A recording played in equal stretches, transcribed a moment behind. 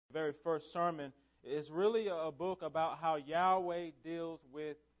very first sermon, is really a book about how Yahweh deals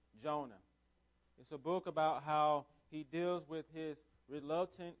with Jonah. It's a book about how he deals with his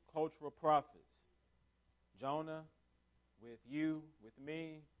reluctant cultural prophets. Jonah, with you, with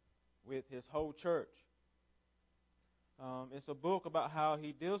me, with his whole church. It's a book about how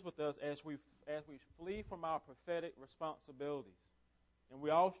he deals with us as we flee from our prophetic responsibilities. And we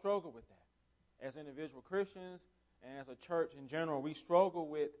all struggle with that. As individual Christians and as a church in general, we struggle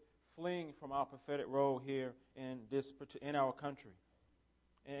with fleeing from our prophetic role here in our country.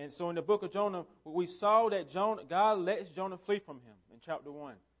 And so in the book of Jonah, we saw that God lets Jonah flee from him in chapter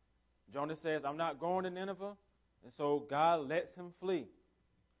 1. Jonah says, I'm not going to Nineveh. And so God lets him flee.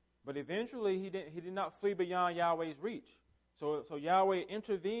 But eventually he did not flee beyond Yahweh's reach. So Yahweh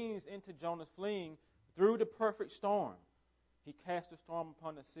intervenes into Jonah's fleeing through the perfect storm. He casts the storm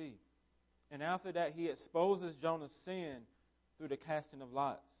upon the sea. And after that, he exposes Jonah's sin through the casting of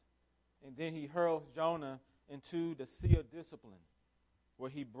lots. And then he hurls Jonah into the sea of discipline, where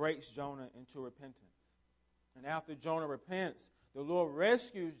he breaks Jonah into repentance. And after Jonah repents, the Lord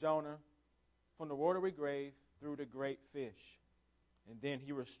rescues Jonah from the watery grave through the great fish. And then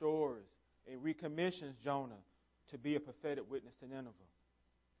he restores and recommissions Jonah to be a prophetic witness to Nineveh.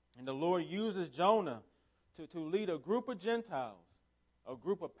 And the Lord uses Jonah to lead a group of Gentiles, a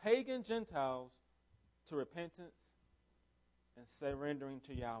group of pagan Gentiles, to repentance and surrendering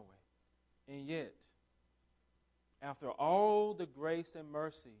to Yahweh. And yet, after all the grace and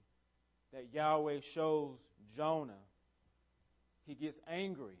mercy that Yahweh shows Jonah, he gets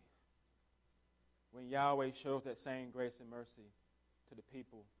angry when Yahweh shows that same grace and mercy to the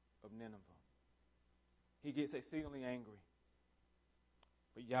people of Nineveh. He gets exceedingly angry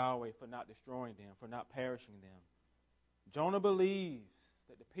with Yahweh for not destroying them, for not perishing them. Jonah believes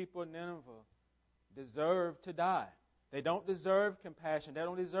that the people of Nineveh deserve to die. They don't deserve compassion. They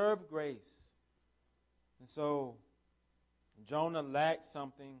don't deserve grace. And so, Jonah lacks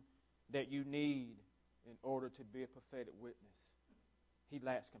something that you need in order to be a prophetic witness. He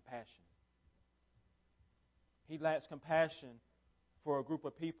lacks compassion. He lacks compassion for a group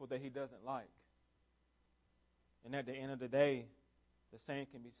of people that he doesn't like. And at the end of the day, the same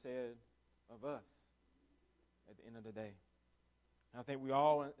can be said of us at the end of the day. And I think we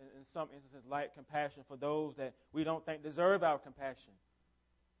all, in some instances, lack compassion for those that we don't think deserve our compassion.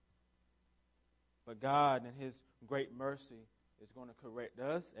 But God, in His great mercy, is going to correct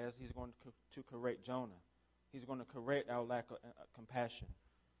us as He's going to correct Jonah. He's going to correct our lack of compassion.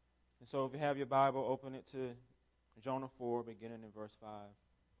 And so if you have your Bible, open it to Jonah 4, beginning in verse 5.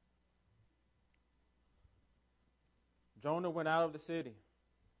 Jonah went out of the city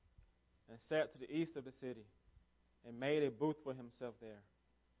and sat to the east of the city and made a booth for himself there.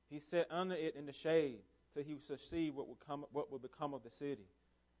 He sat under it in the shade till he should see what would become of the city.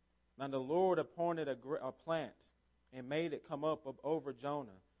 Now the Lord appointed a plant and made it come up over Jonah,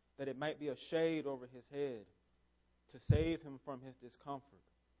 that it might be a shade over his head, to save him from his discomfort.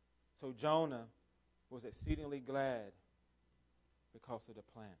 So Jonah was exceedingly glad because of the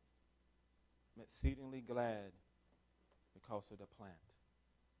plant. Exceedingly glad because of the plant.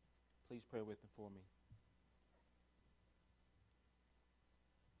 Please pray with me for me.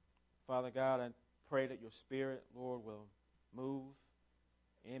 Father God, I pray that your Spirit, Lord, will move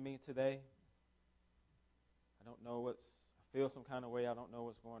in me today. I don't know I feel some kind of way. I don't know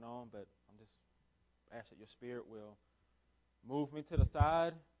what's going on, but I'm just ask that your Spirit will move me to the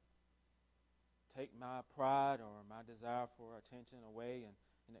side, take my pride or my desire for attention away,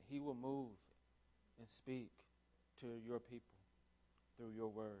 and that He will move and speak to your people through your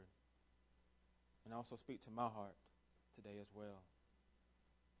word. And also speak to my heart today as well.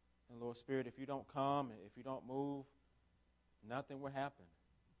 And Lord Spirit, if you don't come, if you don't move, nothing will happen.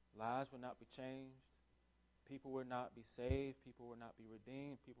 Lives will not be changed. People will not be saved. People will not be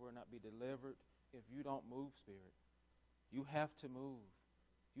redeemed. People will not be delivered if you don't move, Spirit. You have to move.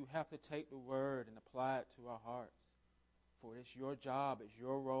 You have to take the word and apply it to our hearts. For it's your job. It's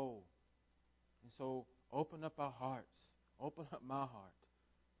your role. And so open up our hearts. Open up my heart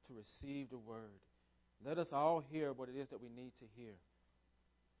to receive the word. Let us all hear what it is that we need to hear.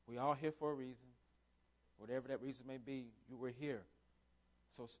 We all here for a reason. Whatever that reason may be, you were here.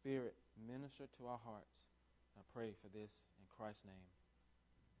 So Spirit, minister to our hearts. I pray for this in Christ's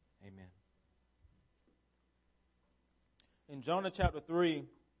name. Amen. In Jonah chapter 3,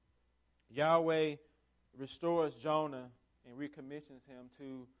 Yahweh restores Jonah and recommissions him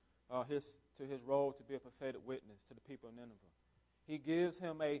to his role to be a prophetic witness to the people of Nineveh. He gives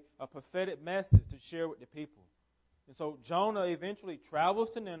him a prophetic message to share with the people. And so Jonah eventually travels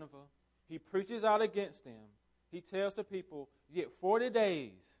to Nineveh. He preaches out against them. He tells the people, yet 40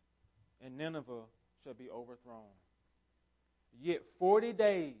 days and Nineveh shall be overthrown. Yet 40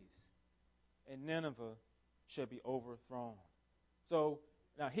 days, and Nineveh shall be overthrown. So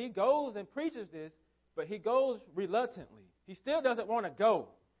now he goes and preaches this, but he goes reluctantly. He still doesn't want to go,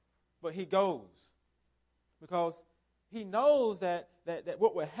 but he goes. Because he knows that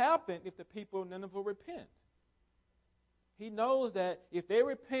what will happen if the people of Nineveh repent. He knows that if they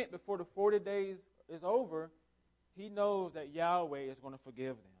repent before the 40 days is over, he knows that Yahweh is going to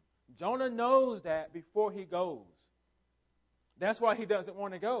forgive them. Jonah knows that before he goes. That's why he doesn't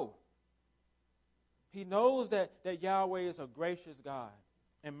want to go. He knows that Yahweh is a gracious God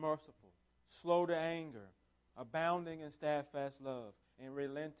and merciful, slow to anger, abounding in steadfast love, and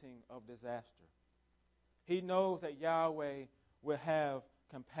relenting of disaster. He knows that Yahweh will have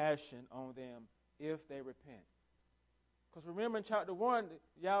compassion on them if they repent. Because remember in chapter 1,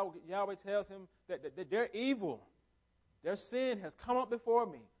 Yahweh tells him that they're evil. Their sin has come up before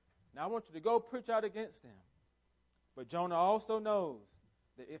me. Now I want you to go preach out against them. But Jonah also knows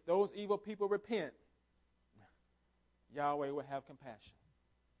that if those evil people repent, Yahweh will have compassion.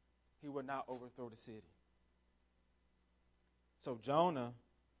 He will not overthrow the city. So Jonah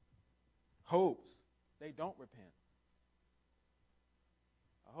hopes they don't repent.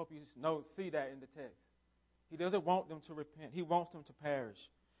 I hope you see that in the text. He doesn't want them to repent. He wants them to perish.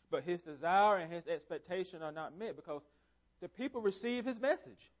 But his desire and his expectation are not met because the people receive his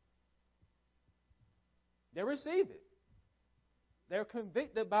message. They receive it. They're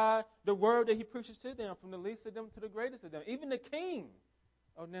convicted by the word that he preaches to them, from the least of them to the greatest of them. Even the king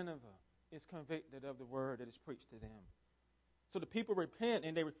of Nineveh is convicted of the word that is preached to them. So the people repent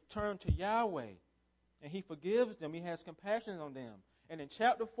and they return to Yahweh. And he forgives them. He has compassion on them. And in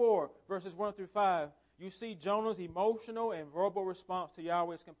chapter 4, verses 1 through 5, you see Jonah's emotional and verbal response to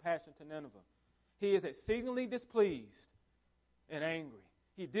Yahweh's compassion to Nineveh. He is exceedingly displeased and angry.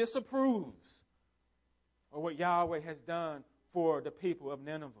 He disapproves of what Yahweh has done for the people of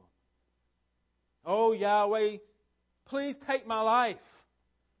Nineveh. Oh, Yahweh, please take my life,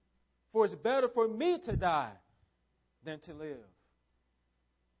 for it's better for me to die than to live.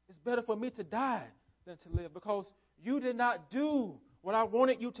 It's better for me to die than to live because you did not do what I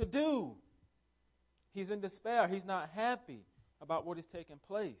wanted you to do. He's in despair. He's not happy about what is taking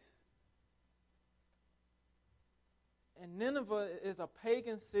place. And Nineveh is a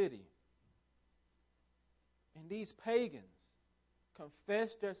pagan city. And these pagans confess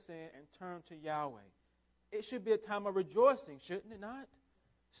their sin and turn to Yahweh. It should be a time of rejoicing, shouldn't it not?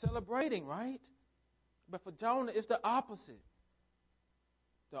 Celebrating, right? But for Jonah, it's the opposite.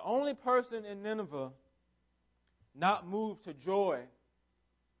 The only person in Nineveh not moved to joy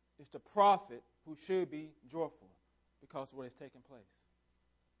is the prophet, who should be joyful because of what has taken place.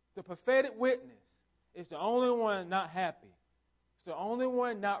 The prophetic witness is the only one not happy. It's the only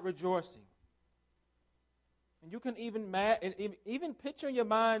one not rejoicing. And you can even picture in your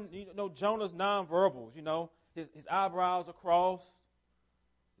mind, Jonah's nonverbals. His eyebrows are crossed,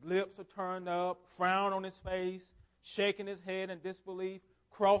 lips are turned up, frown on his face, shaking his head in disbelief,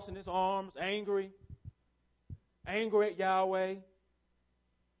 crossing his arms, angry at Yahweh.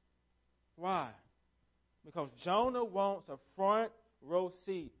 Why? Because Jonah wants a front row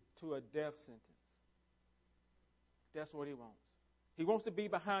seat to a death sentence. That's what he wants. He wants to be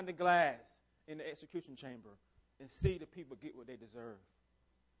behind the glass in the execution chamber and see the people get what they deserve.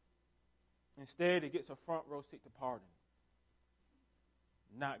 Instead, he gets a front row seat to pardon.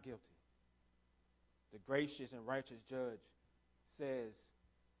 Not guilty. The gracious and righteous judge says,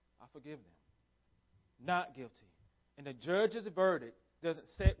 I forgive them. Not guilty. And the judge's verdict doesn't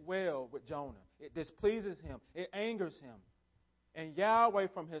sit well with Jonah. It displeases him. It angers him. And Yahweh,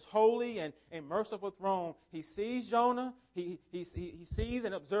 from his holy and merciful throne, he sees Jonah. He sees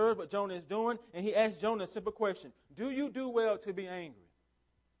and observes what Jonah is doing. And he asks Jonah a simple question. Do you do well to be angry?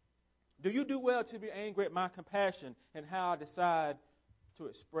 Do you do well to be angry at my compassion and how I decide to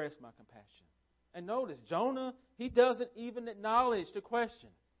express my compassion? And notice, Jonah, he doesn't even acknowledge the question.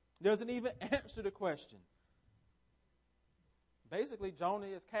 Doesn't even answer the question. Basically, Jonah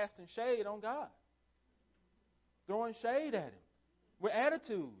is casting shade on God. Throwing shade at him with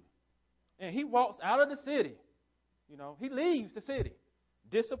attitude. And he walks out of the city. He leaves the city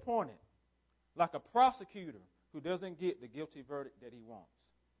disappointed, like a prosecutor who doesn't get the guilty verdict that he wants.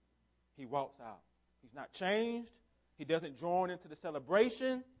 He walks out. He's not changed. He doesn't join into the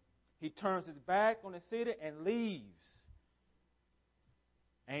celebration. He turns his back on the city and leaves,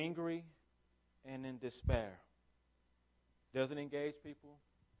 angry and in despair. Doesn't engage people,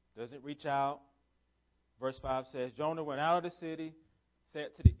 doesn't reach out. Verse 5 says, Jonah went out of the city,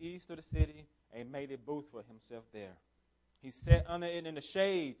 sat to the east of the city, and made a booth for himself there. He sat under it in the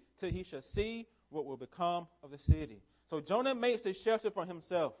shade till he shall see what will become of the city. So Jonah makes a shelter for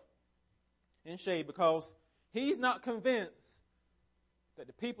himself in shade because he's not convinced that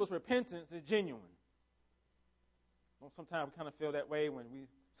the people's repentance is genuine. Well, sometimes we kind of feel that way when we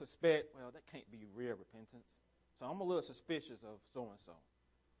suspect, well, that can't be real repentance. So I'm a little suspicious of so-and-so.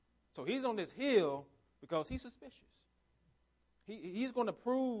 So he's on this hill because he's suspicious. He's going to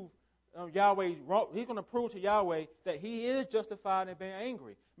prove Yahweh's wrong. He's going to prove to Yahweh that he is justified in being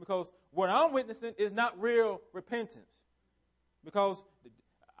angry. Because what I'm witnessing is not real repentance. Because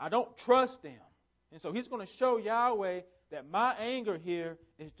I don't trust them. And so he's going to show Yahweh that my anger here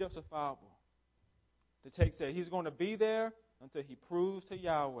is justifiable. The text says he's going to be there until he proves to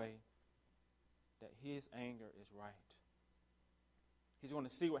Yahweh that his anger is right. He's going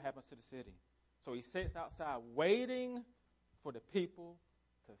to see what happens to the city. So he sits outside waiting for the people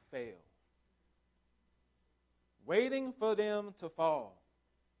to fail. Waiting for them to fall.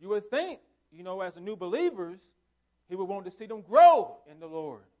 You would think, as the new believers, he would want to see them grow in the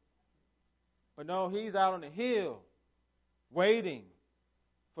Lord. But no, he's out on the hill waiting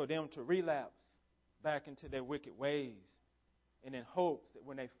for them to relapse back into their wicked ways, and in hopes that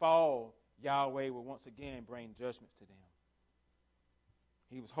when they fall, Yahweh will once again bring judgments to them.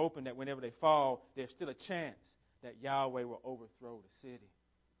 He was hoping that whenever they fall, there's still a chance that Yahweh will overthrow the city.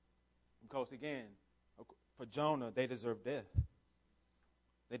 Because again, for Jonah, they deserve death.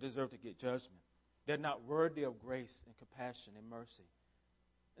 They deserve to get judgment. They're not worthy of grace and compassion and mercy.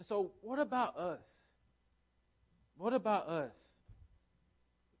 And so, what about us? What about us?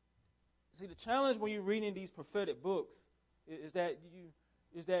 See, the challenge when you're reading these prophetic books is that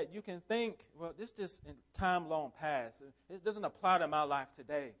you can think, well, this just in time long past. It doesn't apply to my life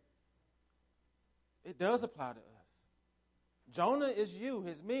today. It does apply to us. Jonah is you,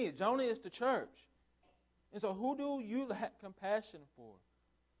 is me. Jonah is the church. And so who do you have compassion for?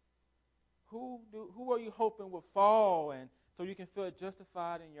 Who are you hoping will fall and so you can feel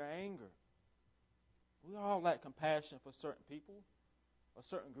justified in your anger? We all lack compassion for certain people or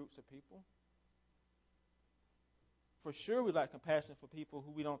certain groups of people. For sure we lack compassion for people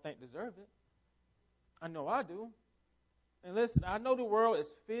who we don't think deserve it. I know I do. And listen, I know the world is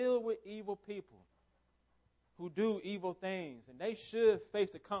filled with evil people who do evil things, and they should face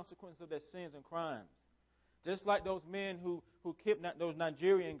the consequences of their sins and crimes. Just like those men who kidnapped those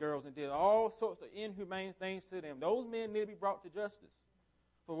Nigerian girls and did all sorts of inhumane things to them. Those men need to be brought to justice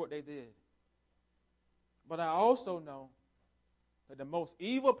for what they did. But I also know that the most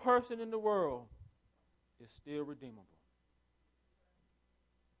evil person in the world is still redeemable.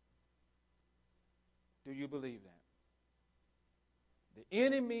 Do you believe that? The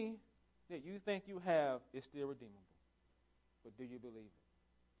enemy that you think you have is still redeemable. But do you believe it?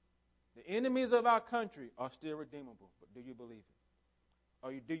 The enemies of our country are still redeemable. But do you believe it?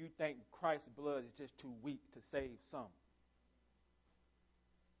 Or do you think Christ's blood is just too weak to save some?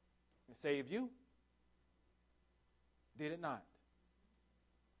 And save you? Did it not?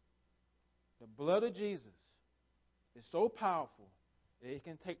 The blood of Jesus is so powerful that it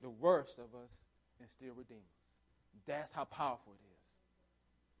can take the worst of us and still redeem us. That's how powerful it is.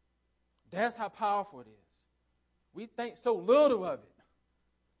 That's how powerful it is. We think so little of it.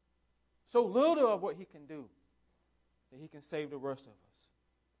 So little of what he can do that he can save the worst of us.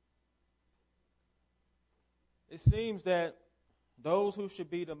 It seems that those who should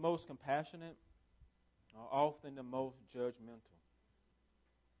be the most compassionate are often the most judgmental.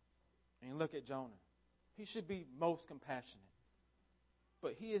 And look at Jonah. He should be most compassionate.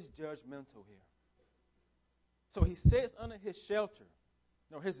 But he is judgmental here. So he sits under his shelter.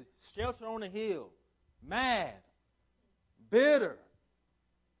 His shelter on the hill. Mad. Bitter.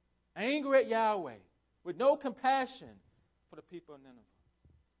 Angry at Yahweh. With no compassion for the people of Nineveh.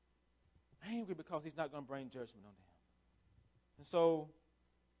 Angry because he's not going to bring judgment on them. And so,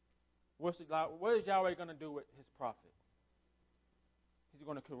 what is Yahweh going to do with his prophet? He's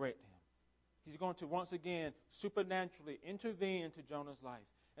going to correct him. He's going to once again supernaturally intervene into Jonah's life.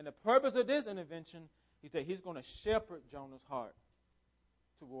 And the purpose of this intervention is that he's going to shepherd Jonah's heart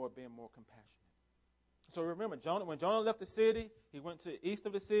toward being more compassionate. So remember, when Jonah left the city, he went to the east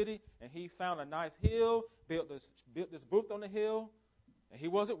of the city, and he found a nice hill, built this booth on the hill. And he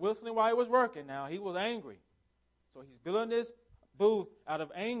wasn't whistling while he was working now. He was angry. So he's building this booth out of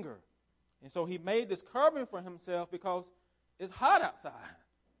anger. And so he made this covering for himself because it's hot outside.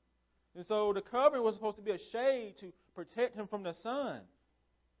 And so the covering was supposed to be a shade to protect him from the sun.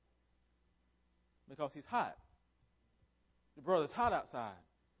 Because he's hot. The brother's hot outside.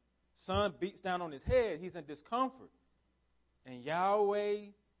 Sun beats down on his head. He's in discomfort. And Yahweh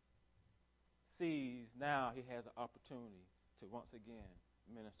sees now he has an opportunity to once again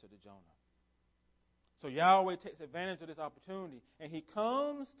minister to Jonah. So Yahweh takes advantage of this opportunity, and he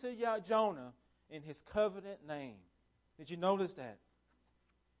comes to Jonah in his covenant name. Did you notice that?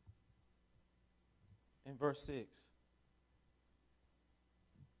 In verse 6.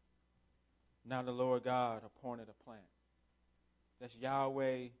 Now the Lord God appointed a plant. That's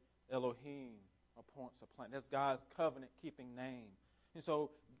Yahweh Elohim appoints a plant. That's God's covenant-keeping name. And so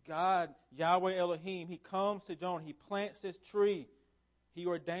God, Yahweh Elohim, he comes to Jonah. He plants this tree. He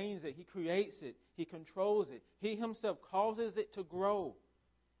ordains it. He creates it. He controls it. He himself causes it to grow.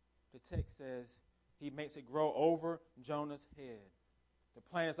 The text says he makes it grow over Jonah's head. The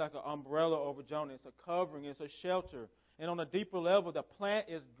plant is like an umbrella over Jonah. It's a covering. It's a shelter. And on a deeper level, the plant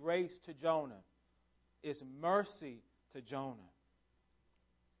is grace to Jonah. It's mercy to Jonah.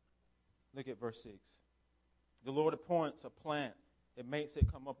 Look at verse 6. The Lord appoints a plant that makes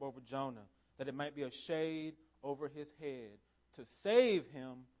it come up over Jonah, that it might be a shade over his head to save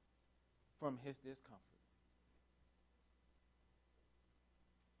him from his discomfort.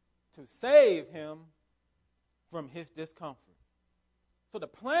 To save him from his discomfort. So the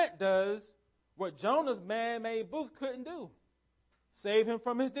plant does what Jonah's man-made booth couldn't do. Save him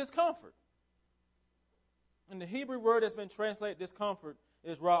from his discomfort. And the Hebrew word that's been translated discomfort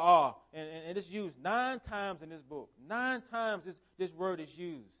is ra'ah. And it is used 9 times in this book. 9 times this word is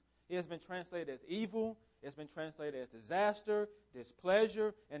used. It has been translated as evil. It's been translated as disaster,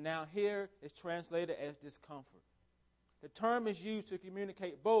 displeasure, and now here it's translated as discomfort. The term is used to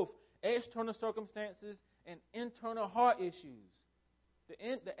communicate both external circumstances and internal heart issues.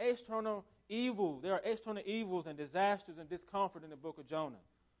 The external evil, there are external evils and disasters and discomfort in the book of Jonah.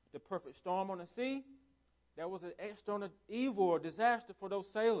 The perfect storm on the sea, that was an external evil or disaster for those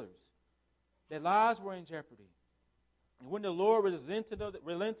sailors. Their lives were in jeopardy. And when the Lord relented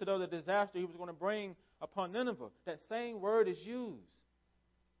of the disaster he was going to bring upon Nineveh, that same word is used.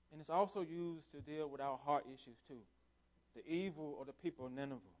 And it's also used to deal with our heart issues too. The evil of the people of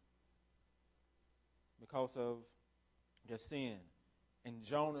Nineveh. Because of their sin. And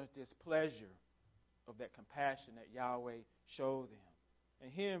Jonah's displeasure of that compassion that Yahweh showed them.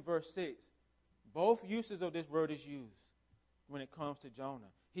 And here in verse 6, both uses of this word is used when it comes to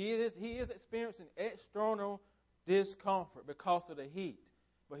Jonah. He is experiencing external discomfort because of the heat.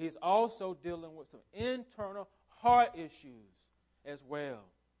 But he's also dealing with some internal heart issues as well.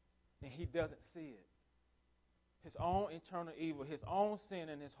 And he doesn't see it. His own internal evil, his own sin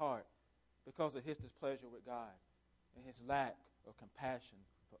in his heart because of his displeasure with God and his lack of compassion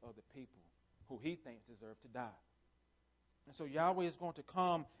for other people who he thinks deserve to die. And so Yahweh is going to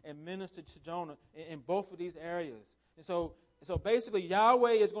come and minister to Jonah in both of these areas. And so basically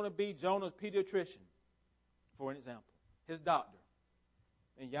Yahweh is going to be Jonah's pediatrician, for an example, his doctor.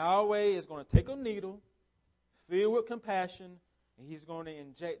 And Yahweh is going to take a needle filled with compassion, and he's going to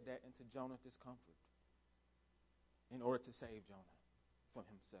inject that into Jonah's discomfort in order to save Jonah from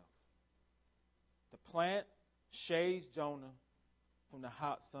himself. The plant shades Jonah from the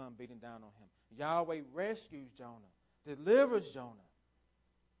hot sun beating down on him. Yahweh rescues Jonah, delivers Jonah.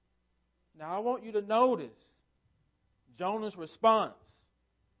 Now I want you to notice Jonah's response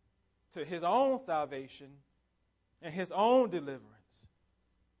to his own salvation and his own deliverance.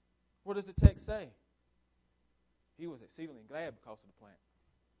 What does the text say? He was exceedingly glad because of the plant.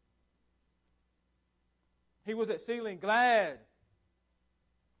 He was exceedingly glad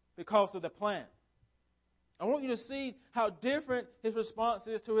because of the plant. I want you to see how different his response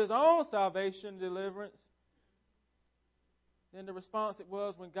is to his own salvation and deliverance than the response it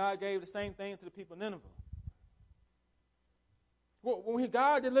was when God gave the same thing to the people of Nineveh. When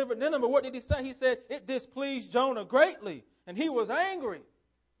God delivered Nineveh, what did he say? He said, it displeased Jonah greatly, and he was angry.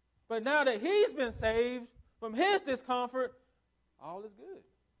 But now that he's been saved from his discomfort, all is good.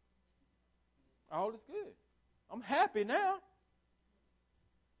 All is good. I'm happy now.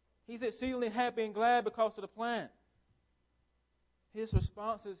 He's exceedingly happy and glad because of the plant. His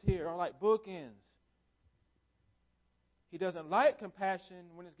responses here are like bookends. He doesn't like compassion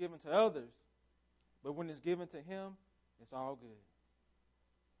when it's given to others, but when it's given to him, it's all good.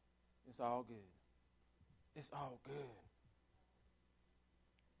 It's all good. It's all good.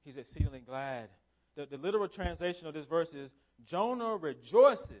 He's exceedingly glad. The literal translation of this verse is, Jonah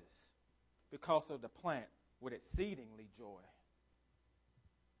rejoices because of the plant with exceedingly joy.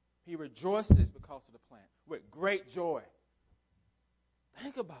 He rejoices because of the plant with great joy.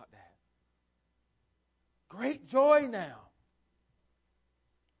 Think about that. Great joy now.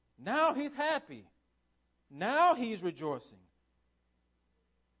 Now he's happy. Now he's rejoicing.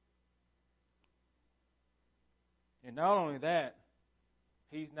 And not only that,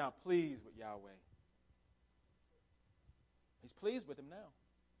 he's now pleased with Yahweh. He's pleased with him now.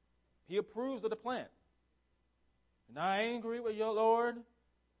 He approves of the plant. Now angry with your Lord,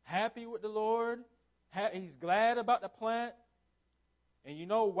 happy with the Lord. He's glad about the plant. And you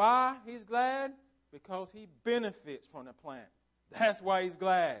know why he's glad? Because he benefits from the plant. That's why he's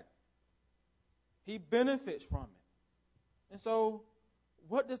glad. He benefits from it. And so,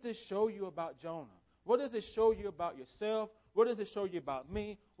 what does this show you about Jonah? What does it show you about yourself? What does it show you about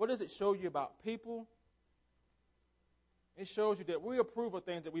me? What does it show you about people? It shows you that we approve of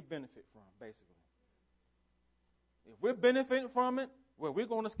things that we benefit from, basically. If we're benefiting from it, well, we're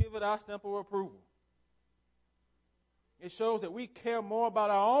going to give it our stamp of approval. It shows that we care more about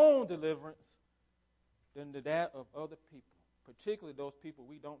our own deliverance than that of other people, particularly those people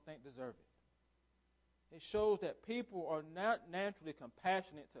we don't think deserve it. It shows that people are not naturally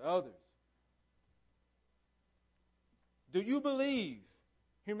compassionate to others. Do you believe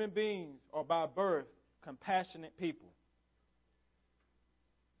human beings are by birth compassionate people?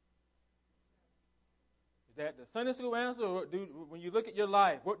 Is that the Sunday school answer? Or when you look at your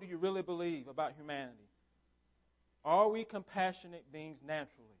life, what do you really believe about humanity? Are we compassionate beings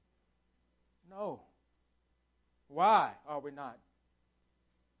naturally? No. Why are we not?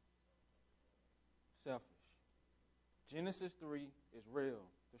 Selfish. Genesis 3 is real.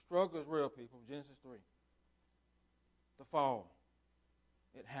 The struggle is real, people. Genesis 3. The fall.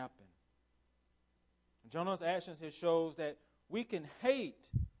 It happened. Jonah's actions here shows that we can hate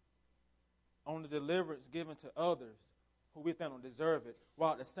on the deliverance given to others who we think don't deserve it,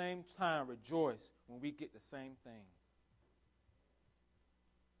 while at the same time rejoice when we get the same thing.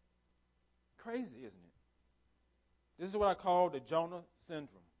 Crazy, isn't it? This is what I call the Jonah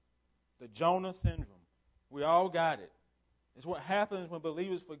syndrome. The Jonah syndrome. We all got it. It's what happens when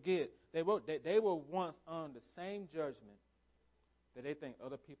believers forget they were once under the same judgment that they think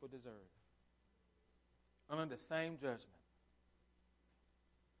other people deserve. Under the same judgment.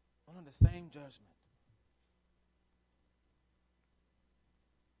 Under the same judgment.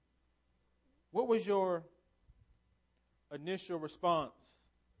 What was your initial response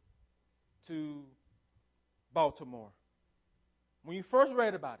to Baltimore? When you first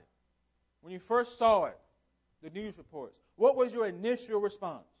read about it, when you first saw it, the news reports, what was your initial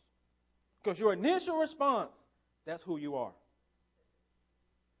response? Because your initial response, that's who you are.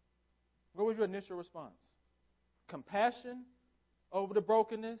 What was your initial response? Compassion over the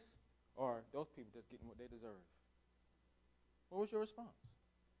brokenness, or those people just getting what they deserve? What was your response?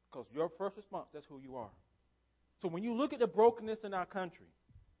 Because your first response, that's who you are. So when you look at the brokenness in our country,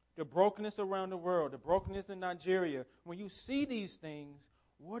 the brokenness around the world, the brokenness in Nigeria, when you see these things,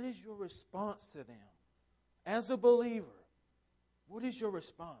 what is your response to them? As a believer, what is your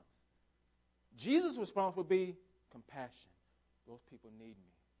response? Jesus' response would be compassion. Those people need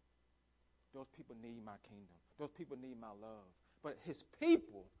me. Those people need my kingdom. Those people need my love. But his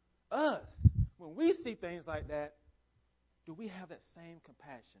people, us, when we see things like that, do we have that same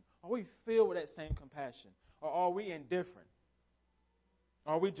compassion? Are we filled with that same compassion? Or are we indifferent?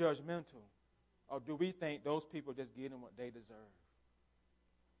 Are we judgmental? Or do we think those people are just getting what they deserve?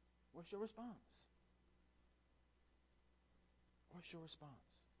 What's your response? What's your response?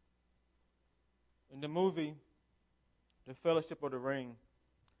 In the movie, The Fellowship of the Ring,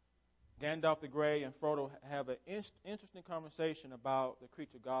 Gandalf the Grey and Frodo have an interesting conversation about the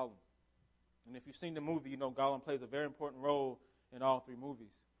creature Gollum. And if you've seen the movie, you know Gollum plays a very important role in all three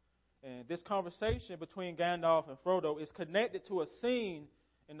movies. And this conversation between Gandalf and Frodo is connected to a scene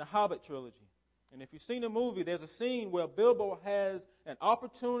in the Hobbit trilogy. And if you've seen the movie, there's a scene where Bilbo has an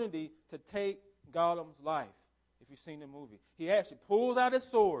opportunity to take Gollum's life. If you've seen the movie, he actually pulls out his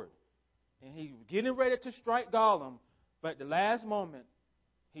sword and he's getting ready to strike Gollum, but at the last moment,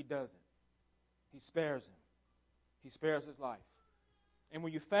 he doesn't. He spares him. He spares his life. And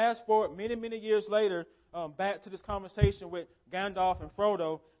when you fast forward many, many years later, back to this conversation with Gandalf and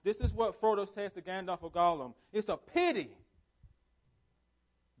Frodo, this is what Frodo says to Gandalf or Gollum. It's a pity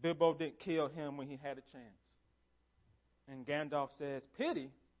Bilbo didn't kill him when he had a chance. And Gandalf says,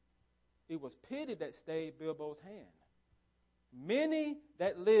 pity? It was pity that stayed Bilbo's hand. Many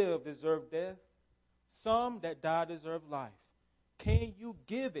that live deserve death. Some that die deserve life. Can you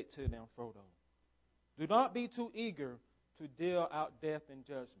give it to them, Frodo? Do not be too eager to deal out death and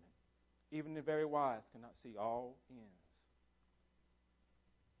judgment. Even the very wise cannot see all ends.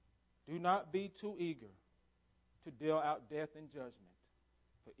 Do not be too eager to deal out death and judgment,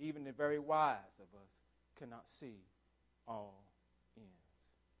 for even the very wise of us cannot see all ends.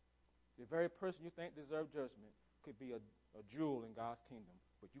 The very person you think deserves judgment could be a jewel in God's kingdom,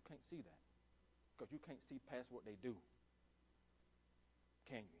 but you can't see that because you can't see past what they do.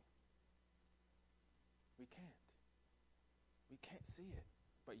 Can you? We can't. We can't see it.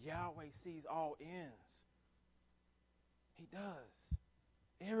 But Yahweh sees all ends. He does.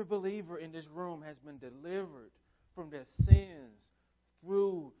 Every believer in this room has been delivered from their sins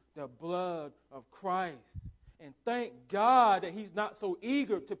through the blood of Christ. And thank God that He's not so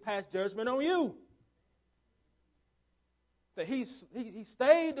eager to pass judgment on you. That he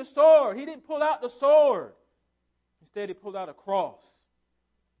stayed the sword. He didn't pull out the sword. Instead, He pulled out a cross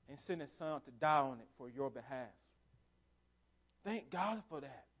and sent His Son to die on it for your behalf. Thank God for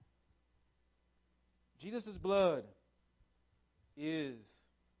that. Jesus' blood is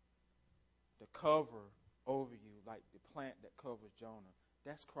the cover over you, like the plant that covers Jonah.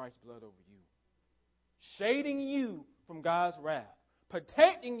 That's Christ's blood over you. Shading you from God's wrath.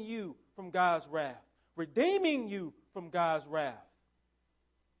 Protecting you from God's wrath. Redeeming you from God's wrath.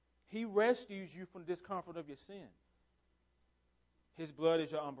 He rescues you from the discomfort of your sin. His blood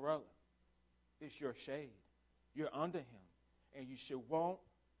is your umbrella. It's your shade. You're under Him. And you should want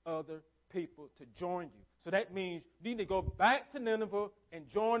other people to join you. So that means you need to go back to Nineveh and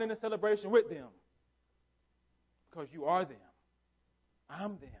join in the celebration with them. Because you are them.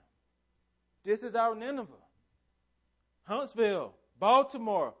 I'm them. This is our Nineveh. Huntsville,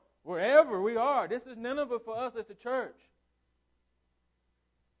 Baltimore, wherever we are. This is Nineveh for us as the church.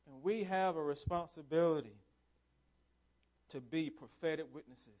 And we have a responsibility to be prophetic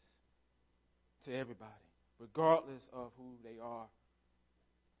witnesses to everybody, regardless of who they are.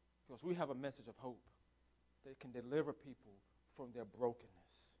 Because we have a message of hope that can deliver people from their brokenness.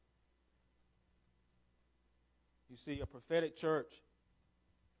 You see, a prophetic church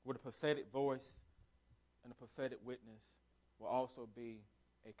with a prophetic voice and a prophetic witness will also be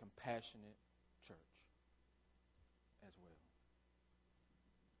a compassionate church as well.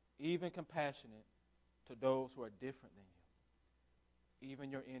 Even compassionate to those who are different than you,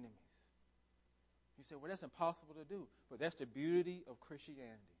 even your enemies. You say, well, that's impossible to do. But that's the beauty of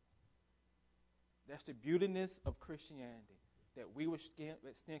Christianity. That's the beautiness of Christianity, that we would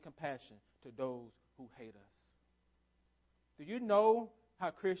extend compassion to those who hate us. Do you know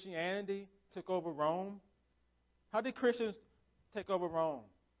how Christianity took over Rome? How did Christians take over Rome?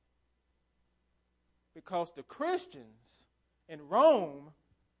 Because the Christians in Rome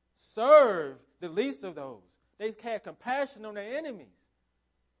served the least of those. They had compassion on their enemies.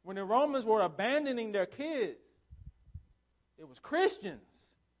 When the Romans were abandoning their kids, it was Christians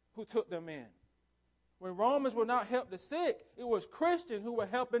who took them in. When Romans would not help the sick, it was Christians who were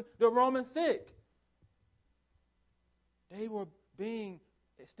helping the Roman sick. They were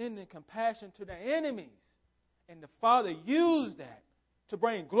extending compassion to their enemies. And the Father used that to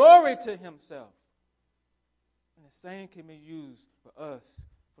bring glory to Himself. And the same can be used for us,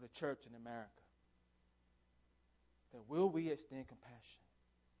 for the church in America. That will we extend compassion,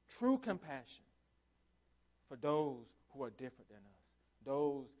 true compassion, for those who are different than us,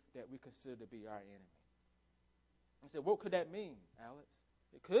 those that we consider to be our enemy. I said, what could that mean, Alex?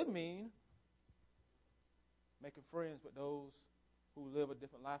 It could mean making friends with those who live a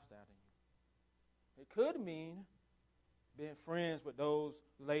different lifestyle than you. It could mean being friends with those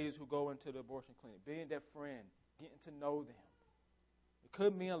ladies who go into the abortion clinic, being their friend, getting to know them. It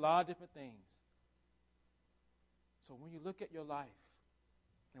could mean a lot of different things. So when you look at your life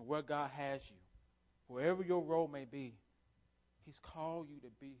and where God has you, wherever your role may be, He's called you to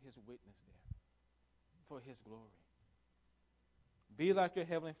be His witness there for His glory. Be like your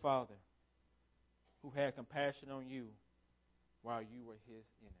Heavenly Father who had compassion on you while you were His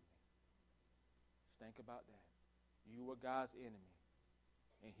enemy. Just think about that. You were God's enemy,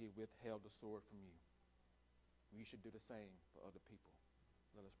 and He withheld the sword from you. We should do the same for other people.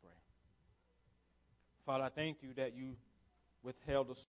 Let us pray. Father, I thank You that You withheld the